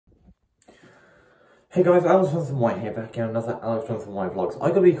Hey guys, Alex Jonathan White here, back in another Alex Jonathan White vlogs. I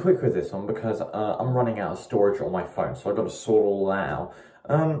gotta be quick with this one because I'm running out of storage on my phone, so I gotta sort all that out.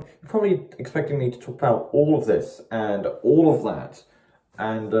 You're probably expecting me to talk about all of this and all of that,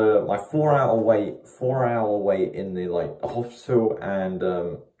 and my 4 hour wait in the the hospital, and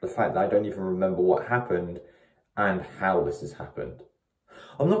the fact that I don't even remember what happened and how this has happened.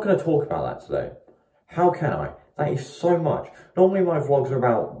 I'm not gonna talk about that today. How can I? That is so much. Normally my vlogs are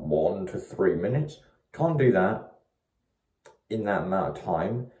about 1 to 3 minutes. Can't do that in that amount of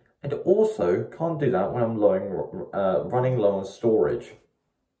time, and also can't do that when I'm running low on storage.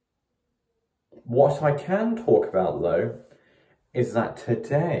 What I can talk about though is that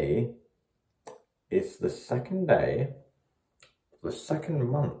today is the second day, the second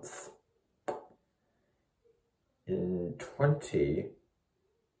month in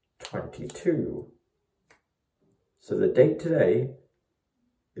 2022. So the date today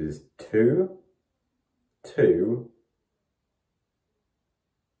is 2/2.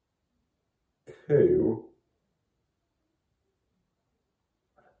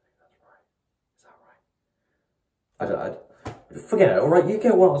 I don't think that's right. Is that right? I forget it, alright? You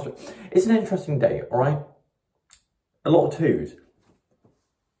get what I was. It's an interesting day, alright? A lot of twos.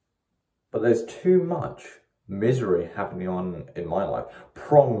 But there's too much misery happening on in my life.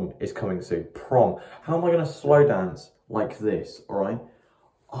 Prom is coming soon. Prom. How am I going to slow dance like this, alright?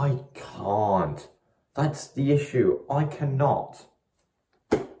 I can't. That's the issue. I cannot.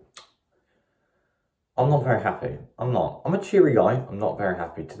 I'm not very happy. I'm not. I'm a cheery guy. I'm not very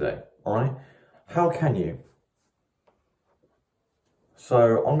happy today, alright? How can you?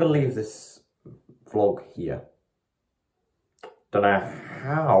 So, I'm going to leave this vlog here. Don't know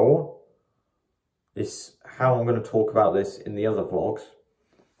how I'm going to talk about this in the other vlogs,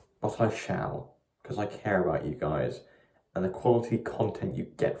 but I shall, because I care about you guys and the quality content you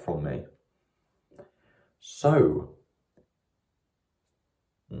get from me. So,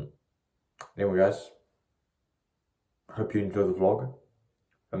 anyway guys, hope you enjoy the vlog.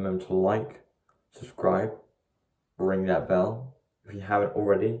 Remember to like, subscribe, ring that bell. If you haven't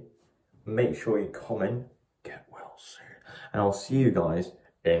already, make sure you comment. Get well soon. And I'll see you guys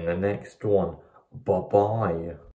in the next one. Bye-bye.